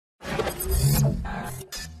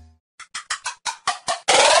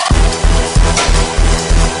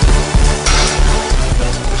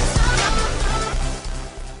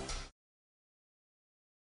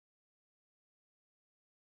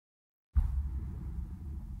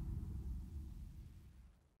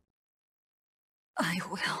I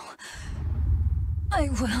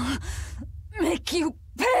will make you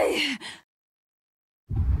pay!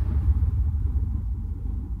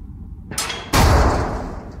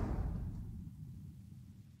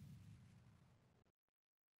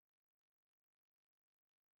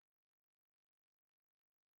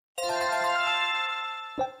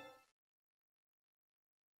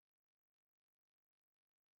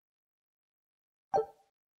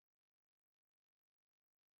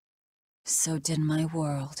 So did my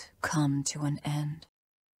world come to an end.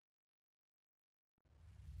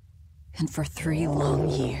 And for 3 long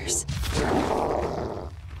years,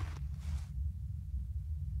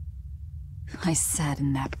 I sat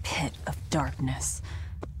in that pit of darkness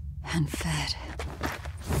and fed.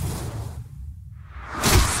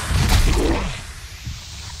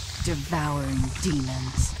 Devouring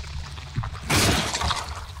demons.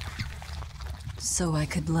 So I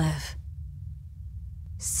could live.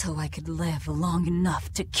 So I could live long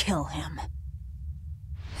enough to kill him.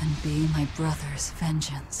 And be my brother's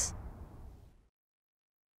vengeance.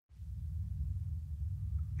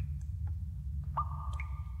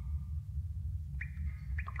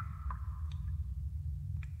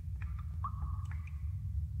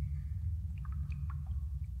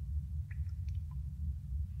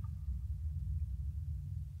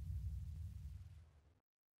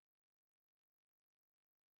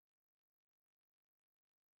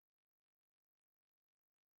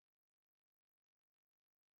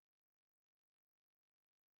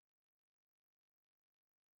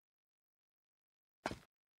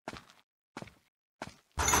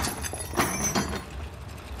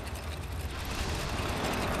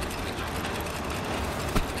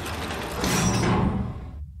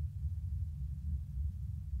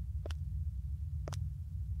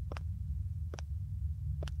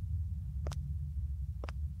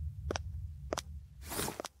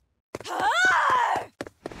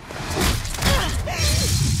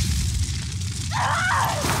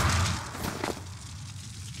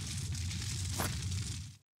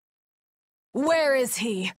 Where is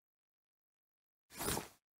he?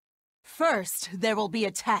 First, there will be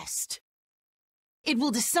a test. It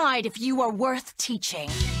will decide if you are worth teaching.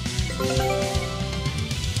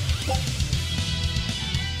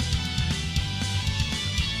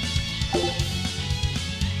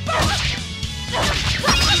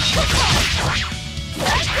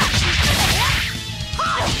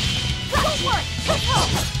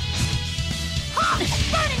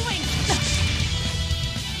 Burning wings!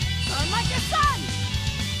 Burn like the sun!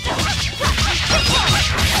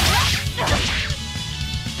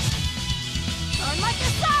 Burn like the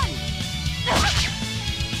sun!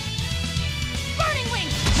 Burning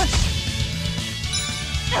wings!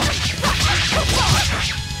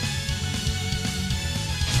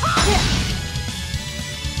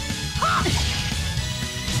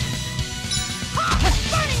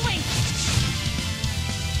 Burning wings!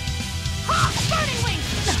 Burning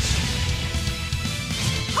wings!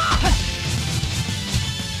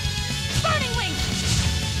 Burning wings!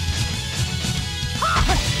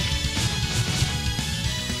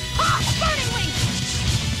 Burning wings!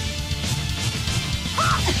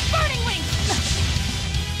 Burning wings!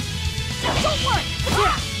 Don't work!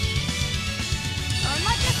 Burn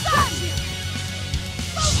like the sun!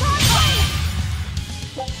 Photon wings!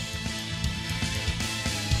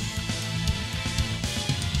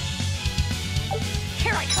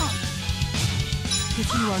 Here I come! If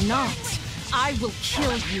you are not, I will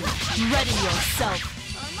kill you. Ready yourself.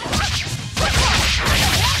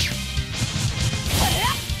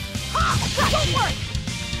 Don't work!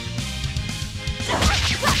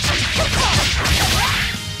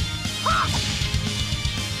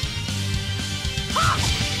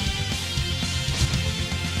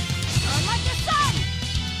 Burn like the sun!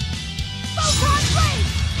 Photon blade!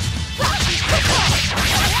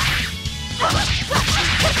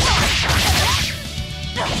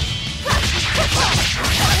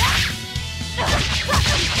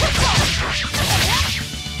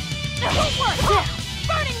 Don't work!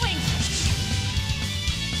 Burning wings!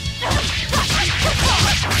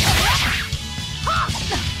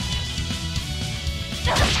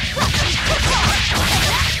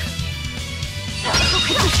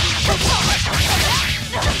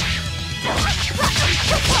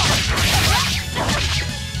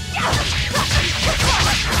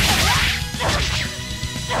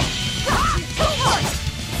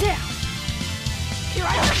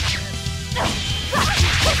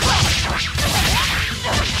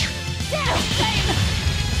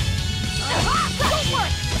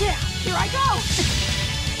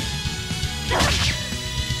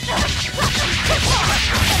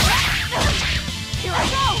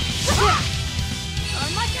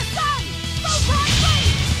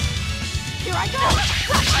 I go!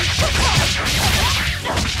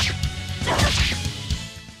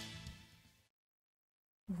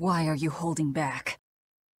 Why are you holding back?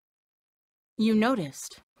 You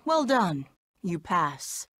noticed. Well done. You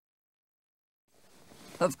pass.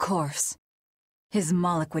 Of course. His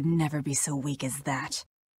Moloch would never be so weak as that.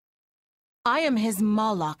 I am his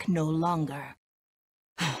Moloch no longer.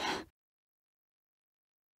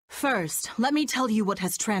 First, let me tell you what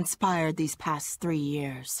has transpired these past 3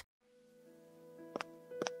 years.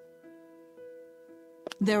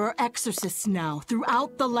 There are exorcists now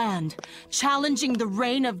throughout the land, challenging the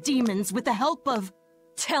reign of demons with the help of...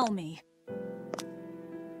 Tell me.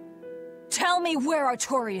 Tell me where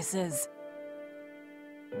Artorias is.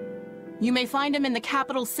 You may find him in the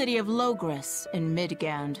capital city of Logris in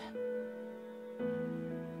Midgand.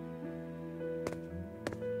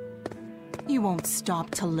 You won't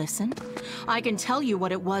stop to listen. I can tell you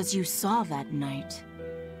what it was you saw that night.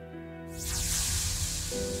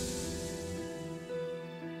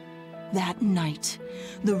 That night,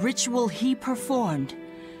 the ritual he performed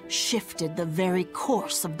shifted the very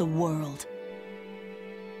course of the world.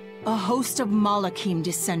 A host of Malachim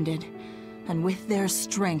descended, and with their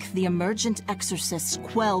strength, the emergent exorcists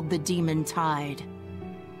quelled the demon tide.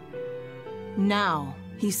 Now,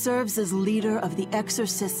 he serves as leader of the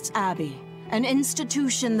Exorcists' Abbey, an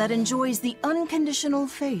institution that enjoys the unconditional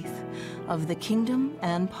faith of the kingdom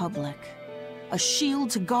and public. A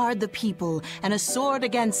shield to guard the people and a sword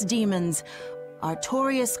against demons,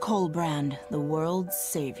 Artorias Colbrand, the world's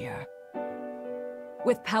savior.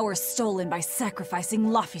 With power stolen by sacrificing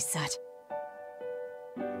Laphicet.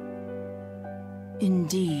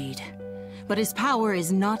 Indeed. But his power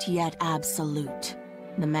is not yet absolute.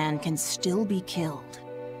 The man can still be killed.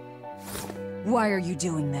 Why are you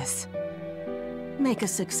doing this? Make a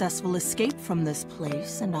successful escape from this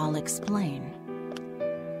place, and I'll explain.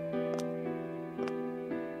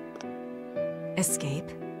 Escape?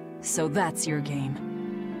 So that's your game.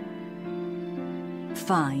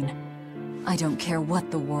 Fine. I don't care what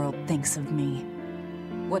the world thinks of me.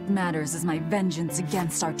 What matters is my vengeance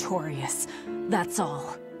against Artorias. That's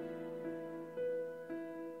all.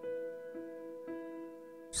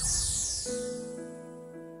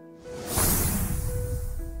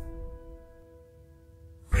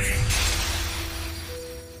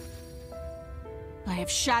 I have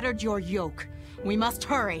shattered your yoke. We must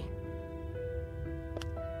hurry.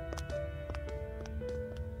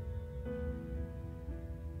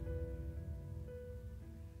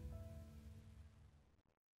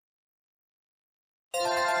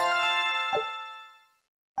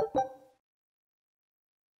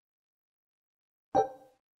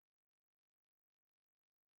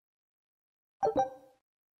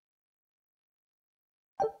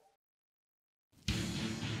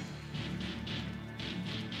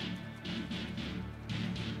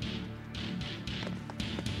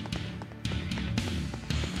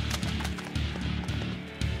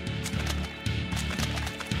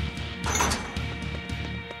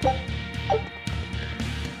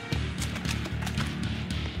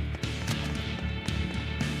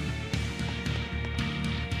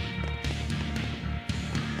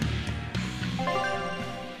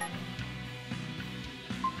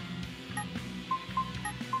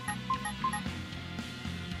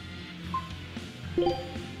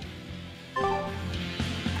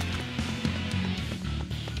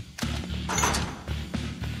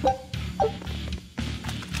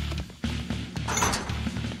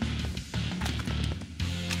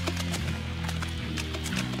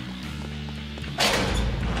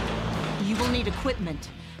 You will need equipment.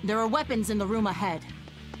 There are weapons in the room ahead.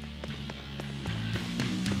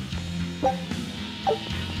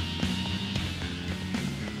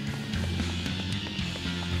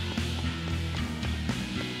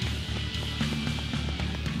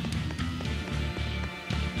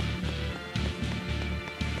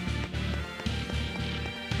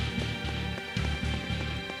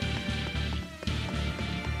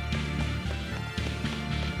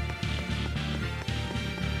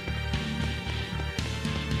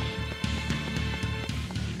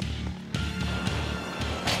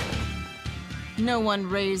 No one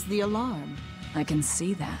raised the alarm. I can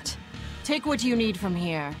see that. Take what you need from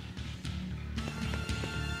here.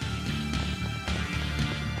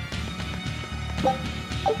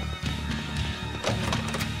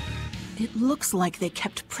 It looks like they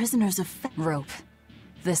kept prisoners of rope.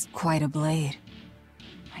 This quite a blade.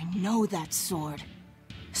 I know that sword.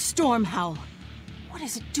 Stormhowl. What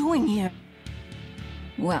is it doing here?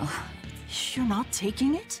 Well... You're not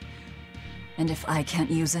taking it? And if I can't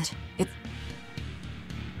use it, it's...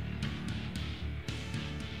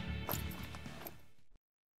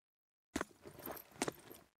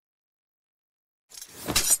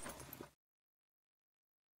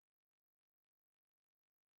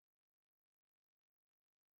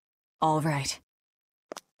 All right.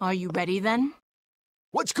 Are you ready then?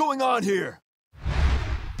 What's going on here?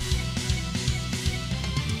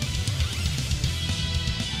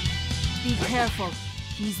 Be careful.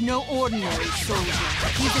 He's no ordinary soldier.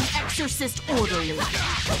 He's an exorcist orderly.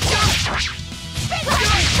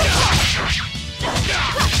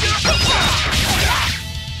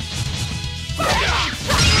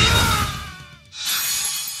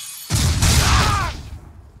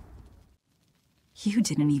 You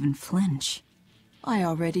didn't even flinch. I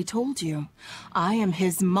already told you. I am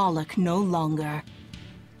his Moloch no longer.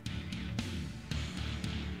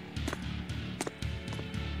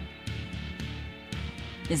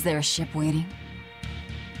 Is there a ship waiting?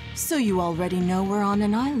 So you already know we're on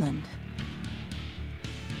an island.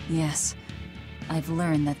 Yes. I've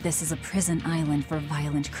learned that this is a prison island for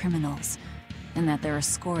violent criminals, and that there are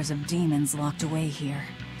scores of demons locked away here.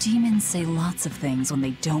 Demons say lots of things when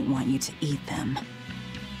they don't want you to eat them.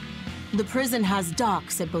 The prison has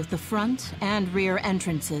docks at both the front and rear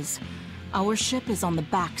entrances. Our ship is on the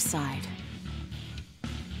back side.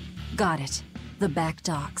 Got it. The back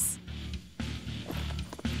docks.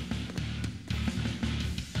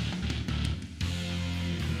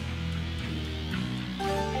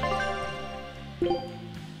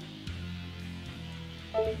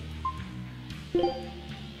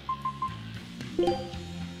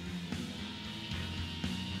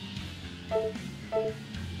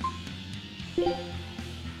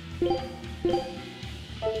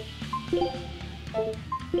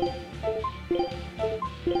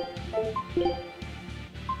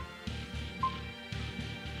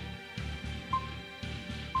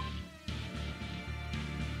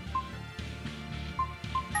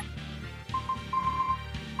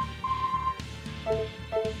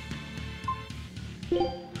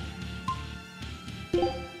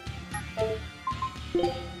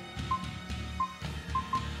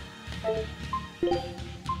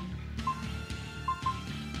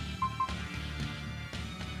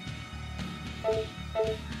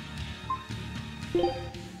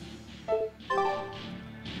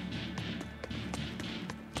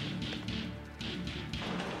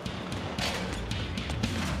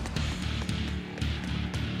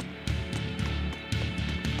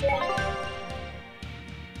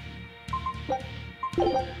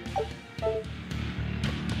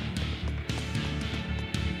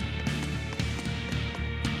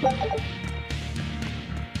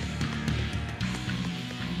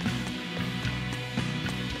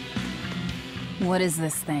 What is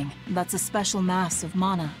this thing? That's a special mass of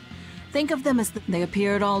mana. Think of them as they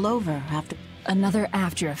appeared all over after... Another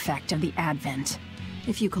after effect of the Advent.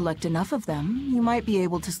 If you collect enough of them, you might be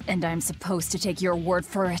able to... And I'm supposed to take your word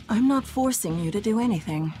for it? I'm not forcing you to do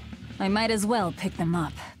anything. I might as well pick them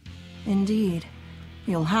up. Indeed.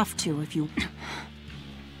 You'll have to if you...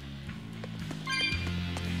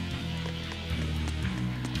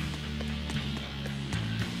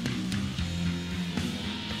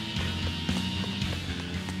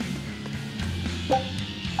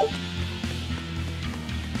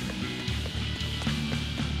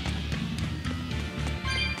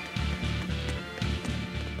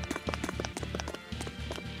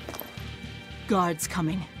 Guards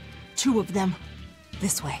coming. 2 of them.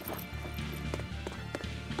 This way.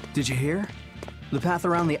 Did you hear? The path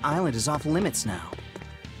around the island is off limits now.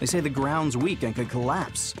 They say the ground's weak and could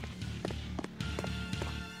collapse.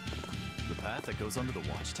 The path that goes under the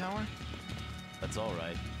watchtower? That's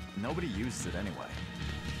alright. Nobody uses it anyway.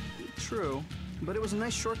 True, but it was a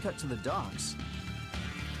nice shortcut to the docks.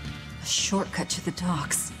 A shortcut to the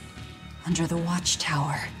docks. Under the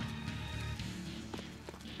watchtower.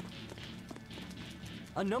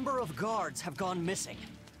 A number of guards have gone missing.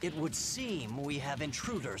 It would seem we have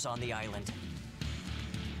intruders on the island.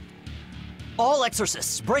 All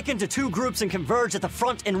exorcists, break into 2 groups and converge at the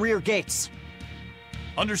front and rear gates.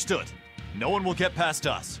 Understood. No one will get past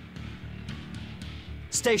us.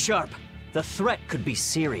 Stay sharp. The threat could be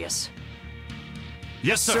serious.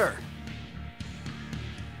 Yes, sir.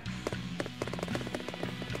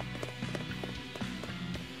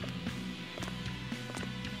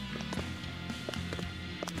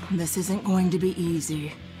 This isn't going to be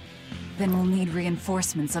easy. Then we'll need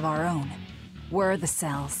reinforcements of our own. Where are the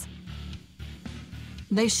cells?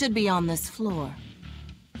 They should be on this floor.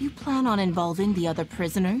 You plan on involving the other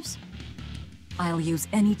prisoners? I'll use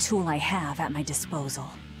any tool I have at my disposal.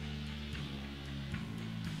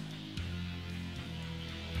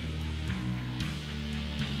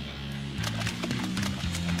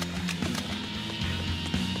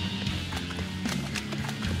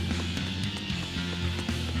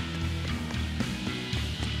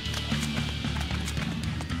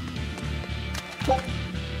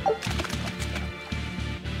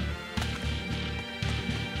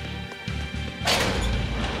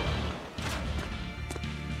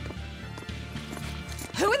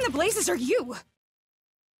 blazes are you?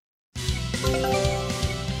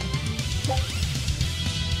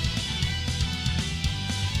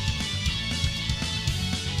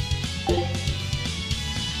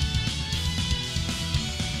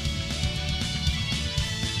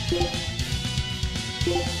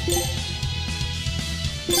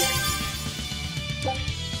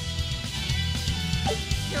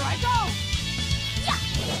 Here I go!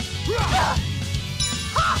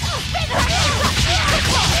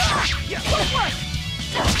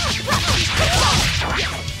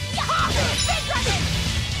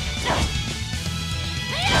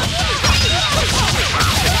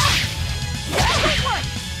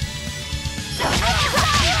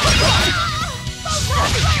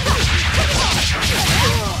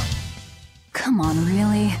 Come on,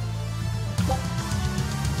 really?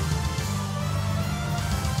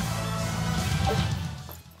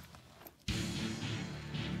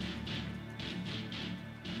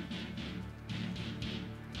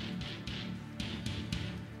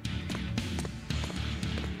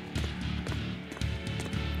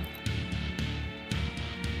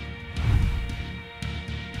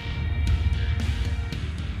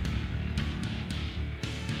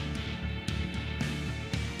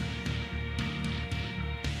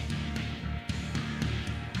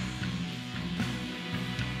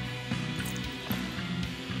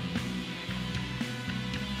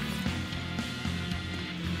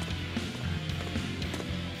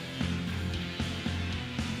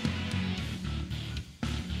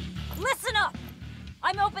 Listen up!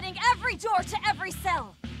 I'm opening every door to every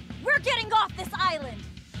cell! We're getting off this island!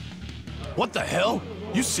 What the hell?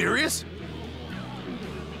 You serious?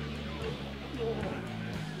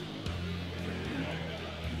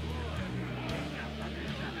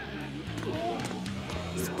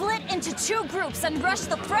 Split into 2 groups and rush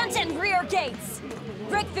the front and rear gates!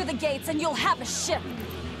 Break through the gates and you'll have a ship!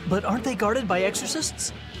 But aren't they guarded by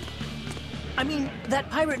exorcists? I mean, that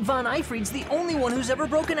pirate Von Eyfried's the only one who's ever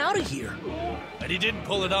broken out of here. And he didn't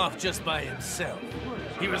pull it off just by himself.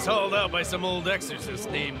 He was hauled out by some old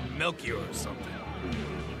exorcist named Melchior or something.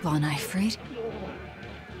 Von Eyfried?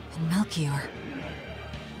 And Melchior.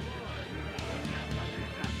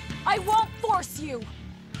 I won't force you!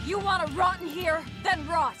 You want to rot in here? Then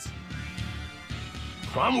rot!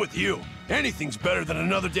 I'm with you. Anything's better than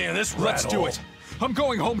another day in this rat Let's do hole. it. I'm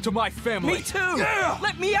going home to my family. Me too! Yeah!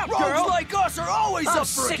 Let me out, Rogues girl! like us are always I'm up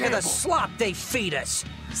for a sick of the gamble. slop they feed us.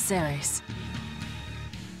 Ceres.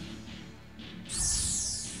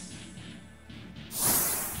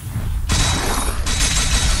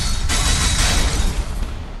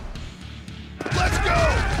 Let's go!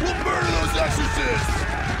 We'll murder those exorcists!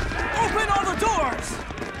 Open all the doors!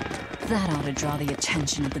 That ought to draw the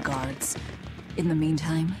attention of the guards. In the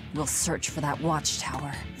meantime, we'll search for that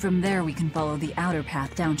watchtower. From there, we can follow the outer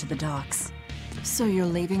path down to the docks. So you're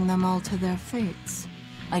leaving them all to their fates?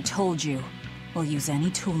 I told you, we'll use any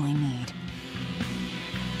tool I need.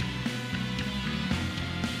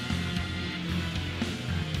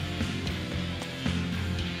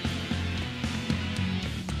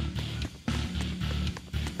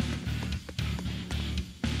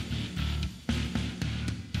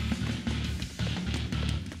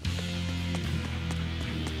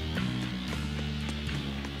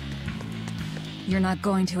 You're not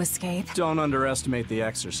going to escape? Don't underestimate the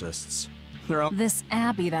exorcists. They're This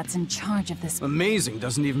Abbey that's in charge of this... amazing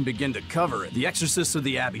doesn't even begin to cover it. The exorcists of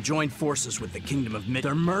the Abbey joined forces with the Kingdom of Mid.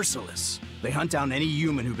 They're merciless. They hunt down any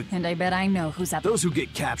human who... And I bet I know who's at... Those who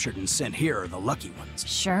get captured and sent here are the lucky ones.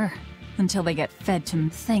 Sure. Until they get fed to...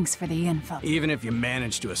 Thanks for the info. Even if you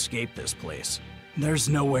manage to escape this place, there's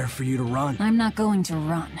nowhere for you to run. I'm not going to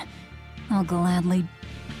run. I'll gladly...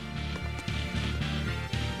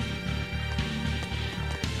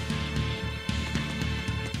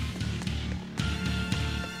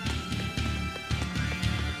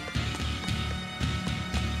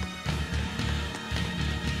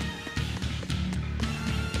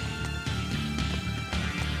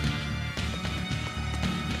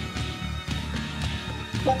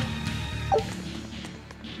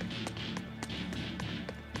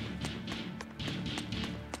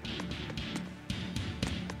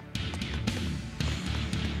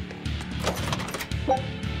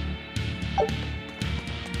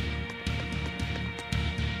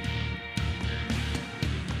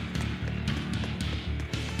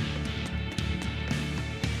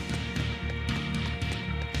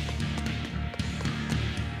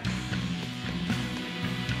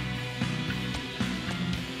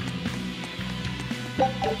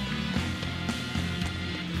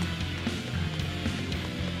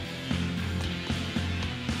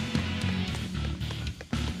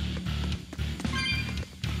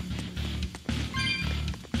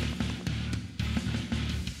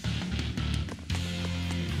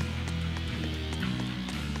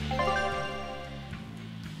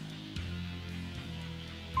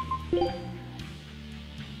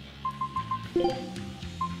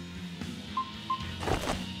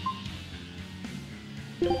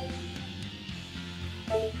 Dear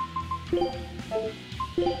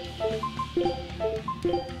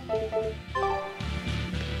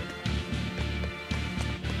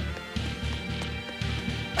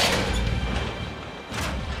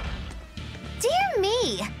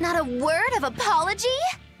me, not a word of apology?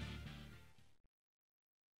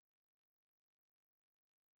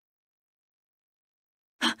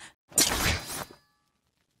 What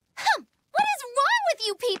is wrong with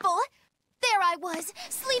you people? There I was,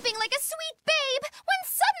 sleeping like a sweet babe, when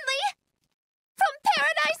suddenly... From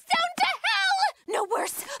paradise down to hell! No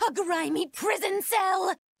worse, a grimy prison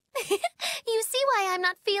cell! You see why I'm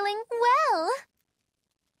not feeling well.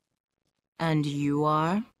 And you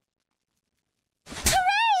are?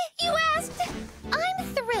 Hooray! You asked! I'm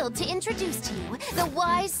thrilled to introduce to you the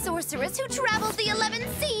wise sorceress who travels the 11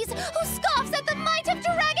 seas, who scoffs at the might of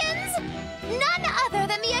dragons! None other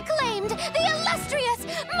than the acclaimed, the illustrious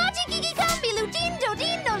Majigigi Kambilu Dindo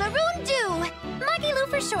Dindo Laroon Do! Magilu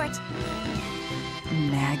for short.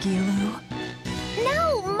 Magilu?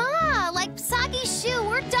 No, Ma! Like Soggy Shoe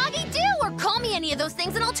or Doggy Doo, or call me any of those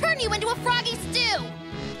things and I'll turn you into a froggy stew!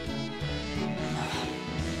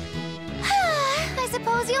 I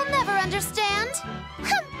suppose you'll never understand.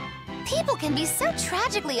 People can be so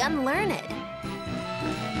tragically unlearned.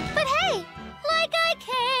 But hey, like I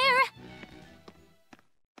care!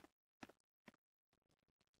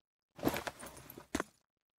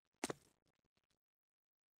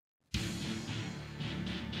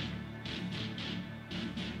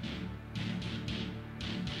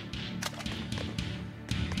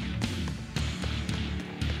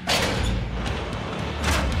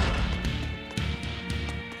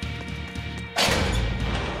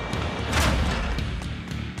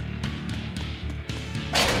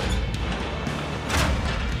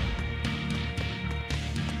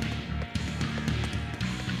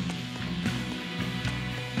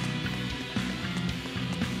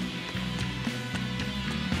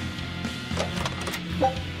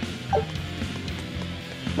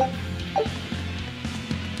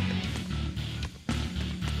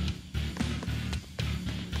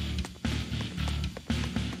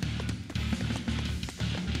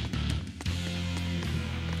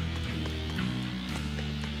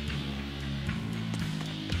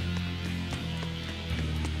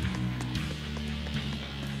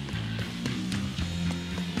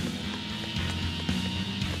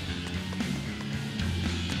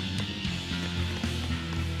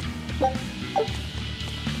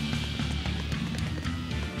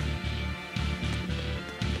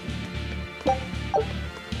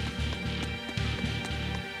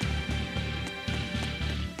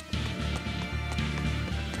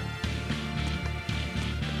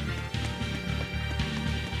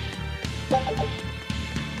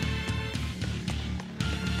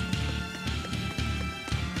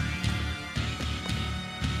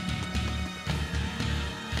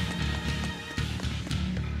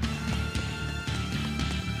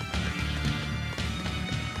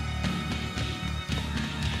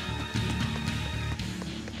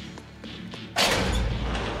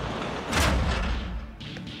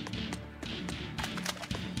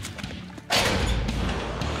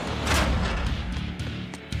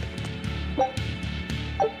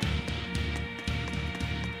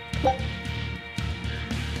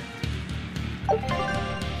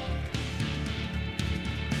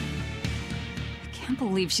 Can't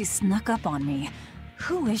believe she snuck up on me.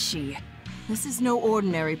 Who is she? This is no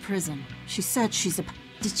ordinary prison. She said she's a...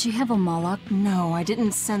 Did she have a Malak? No, I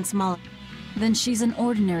didn't sense Malak. Then she's an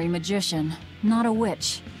ordinary magician, not a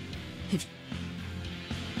witch. If...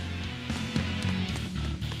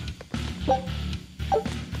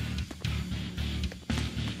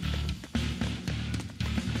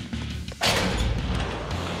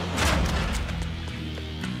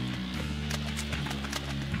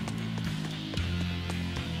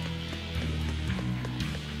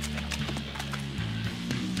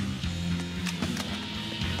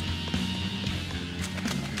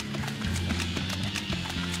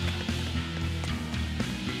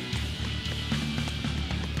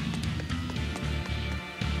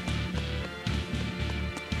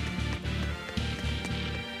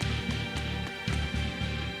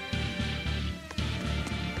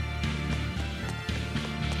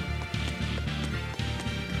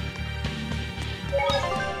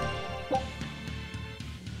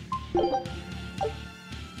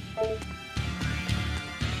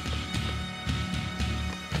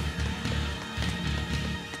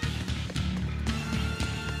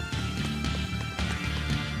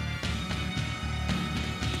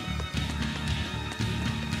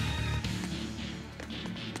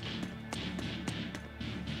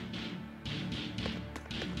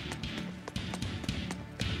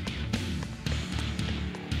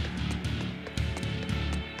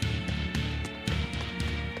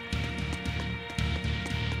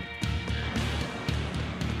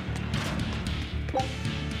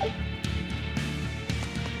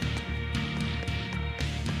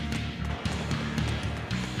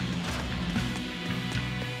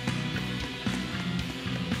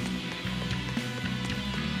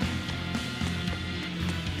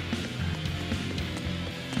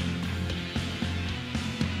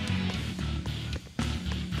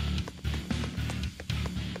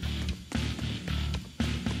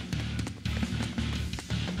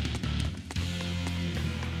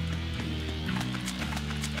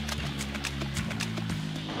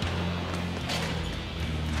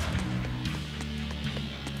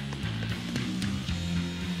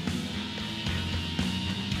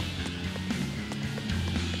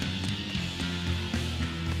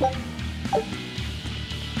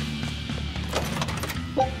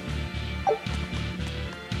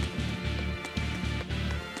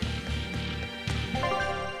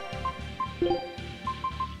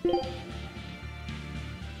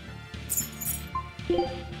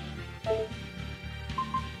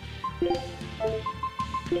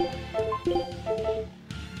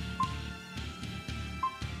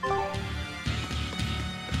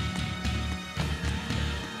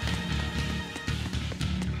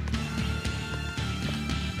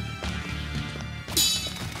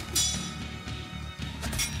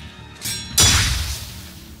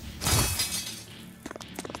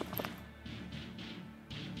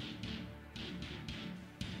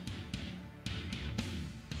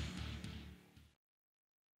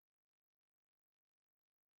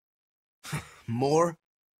 More?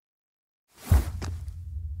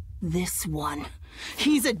 This one.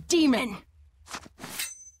 He's a demon!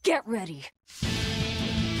 Get ready. Turn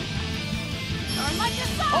like a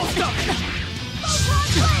sun! Hold up!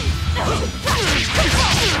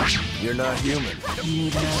 You're not human.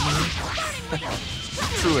 Neither are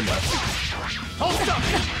True enough. Hold up!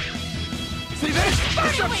 See this?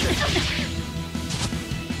 Deception!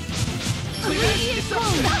 See this?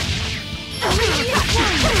 Deception!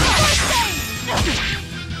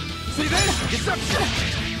 See this? Deception!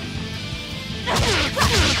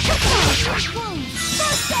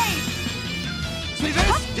 First aid! See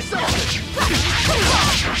this? Deception!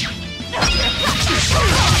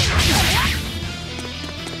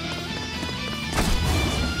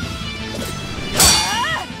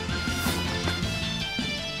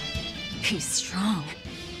 He's strong.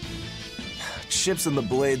 Chips in the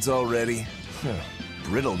blades already.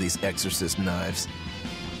 Brittle, these exorcist knives.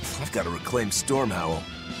 I've got to reclaim Stormhowl.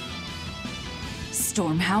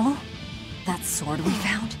 Stormhowl? That sword we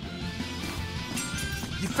found?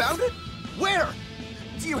 You found it? Where?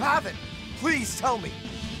 Do you have it? Please tell me.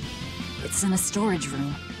 It's in a storage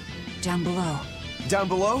room. Down below. Down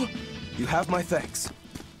below? You have my thanks.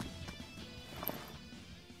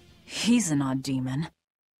 He's an odd demon.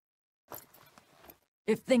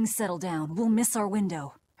 If things settle down, we'll miss our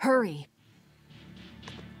window. Hurry!